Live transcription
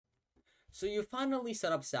So you finally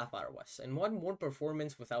set up Sapphire OS and want more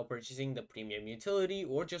performance without purchasing the premium utility,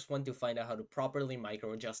 or just want to find out how to properly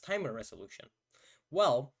micro adjust timer resolution.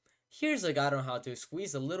 Well, here's a guide on how to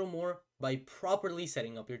squeeze a little more by properly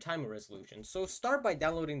setting up your timer resolution. So start by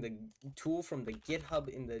downloading the tool from the GitHub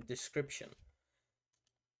in the description.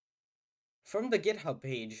 From the GitHub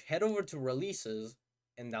page, head over to releases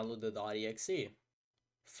and download the .exe.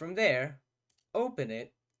 From there, open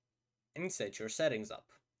it and set your settings up.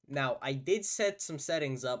 Now, I did set some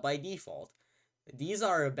settings up by default. These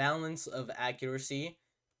are a balance of accuracy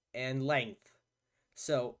and length.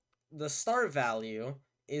 So, the start value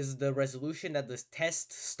is the resolution that the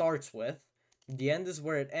test starts with. The end is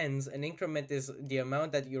where it ends. An increment is the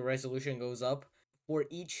amount that your resolution goes up for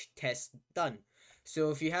each test done.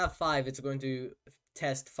 So if you have 5, it's going to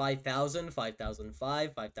test 5,000,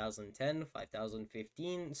 5,005, 5,010,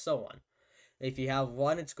 5,015, so on. If you have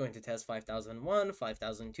 1, it's going to test 5,001,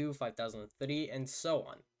 5,002, 5,003, and so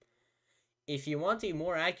on. If you want a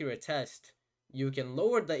more accurate test, you can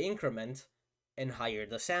lower the increment and higher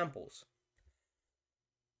the samples.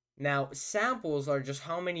 Now, samples are just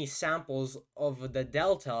how many samples of the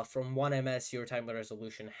delta from 1ms your timer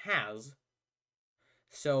resolution has.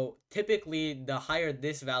 So, typically, the higher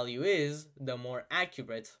this value is, the more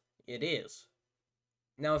accurate it is.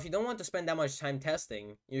 Now, if you don't want to spend that much time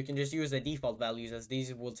testing, you can just use the default values, as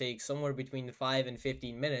these will take somewhere between 5 and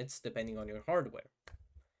 15 minutes, depending on your hardware.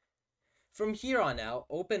 From here on out,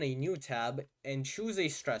 open a new tab and choose a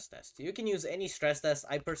stress test. You can use any stress test.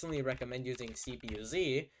 I personally recommend using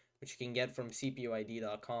CPU-Z, which you can get from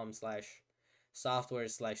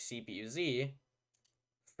cpuid.com/software/CPU-Z.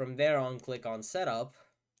 From there on, click on Setup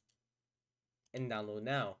and download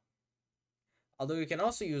now. Although you can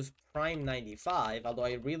also use Prime 95, although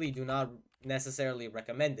I really do not necessarily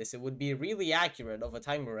recommend this. It would be really accurate of a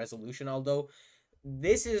timer resolution, although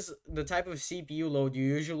this is the type of CPU load you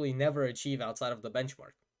usually never achieve outside of the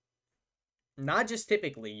benchmark. Not just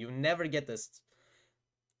typically, you never get this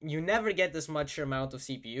much amount of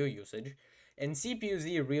CPU usage, and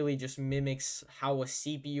CPU-Z really just mimics how a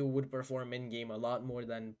CPU would perform in-game a lot more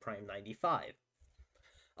than Prime 95.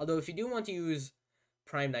 Although if you do want to use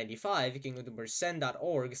Prime 95, you can go to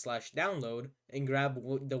percent.org/download and grab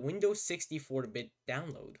the Windows 64-bit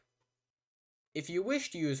download. If you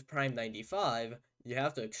wish to use Prime 95, you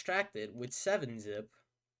have to extract it with 7-zip,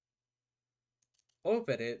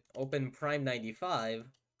 open it, open Prime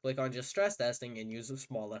 95, click on just stress testing and use a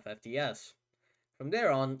small FFTS. From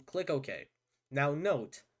there on, click OK. Now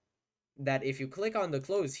note that if you click on the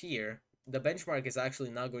close here, the benchmark is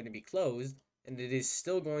actually not going to be closed, and it is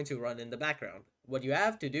still going to run in the background. What you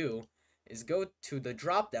have to do is go to the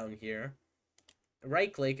drop down here,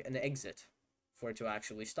 right click and exit for it to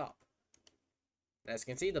actually stop. As you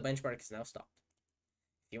can see, the benchmark is now stopped.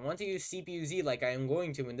 If you want to use CPU-Z like I am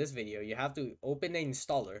going to in this video, you have to open the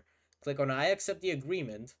installer, click on I accept the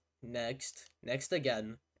agreement, next, next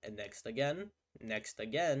again, and next again, next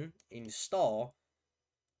again, install,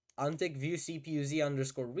 untick view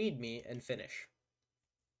CPU-Z_readme, and finish.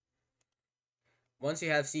 Once you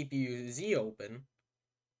have CPU-Z open,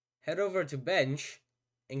 head over to Bench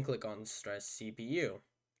and click on Stress CPU.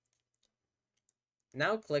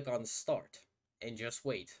 Now click on Start and just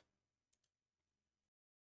wait.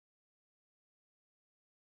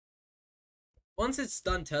 Once it's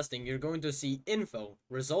done testing, you're going to see info,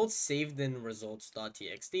 results saved in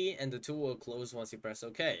results.txt, and the tool will close once you press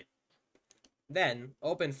OK. Then,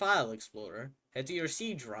 open File Explorer, head to your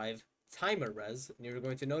C drive, timer res, and you're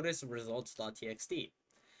going to notice results.txt.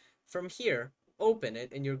 From here, open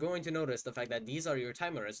it, and you're going to notice the fact that these are your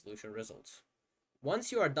timer resolution results.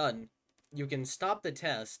 Once you are done, you can stop the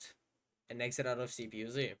test and exit out of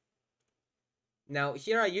CPU-Z. Now,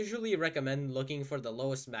 here I usually recommend looking for the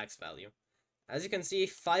lowest max value. As you can see,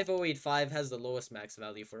 5085 has the lowest max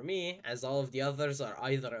value for me, as all of the others are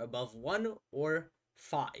either above 1 or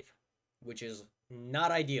 5, which is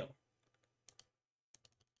not ideal.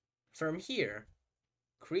 From here,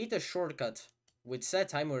 create a shortcut with set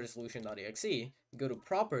timer resolution.exe, go to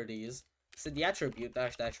properties, set the attribute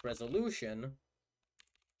 --resolution,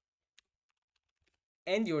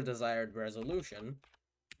 and your desired resolution,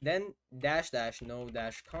 then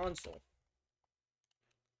 --no-console.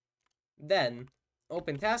 Then,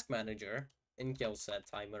 open Task Manager and kill set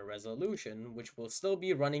timer resolution, which will still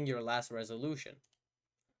be running your last resolution.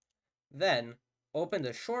 Then, open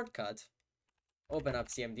the shortcut, open up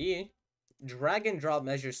CMD, drag and drop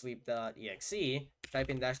measuresleep.exe, type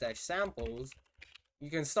in --samples.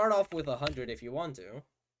 You can start off with 100 if you want to,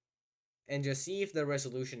 and just see if the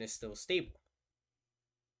resolution is still stable.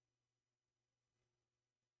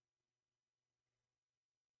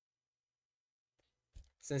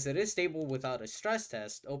 Since it is stable without a stress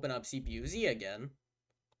test, open up CPU-Z again.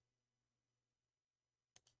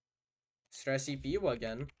 Stress CPU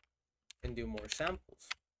again, and do more samples.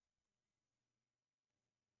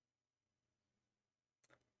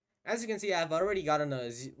 As you can see, I've already gotten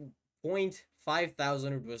a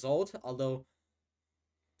 0.5000 result, although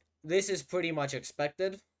this is pretty much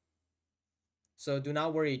expected. So do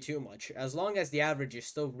not worry too much. As long as the average is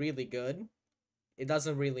still really good, it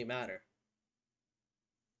doesn't really matter.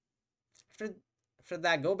 After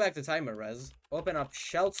that, go back to timer res, open up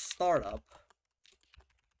Shell Startup,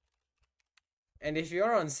 and if you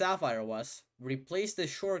are on Sapphire OS, replace the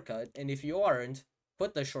shortcut, and if you aren't,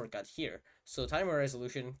 put the shortcut here, so timer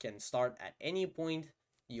resolution can start at any point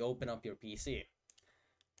you open up your PC.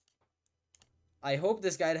 I hope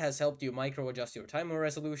this guide has helped you micro adjust your timer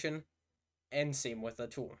resolution, and same with the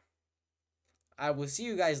tool. I will see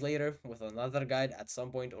you guys later with another guide at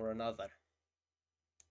some point or another.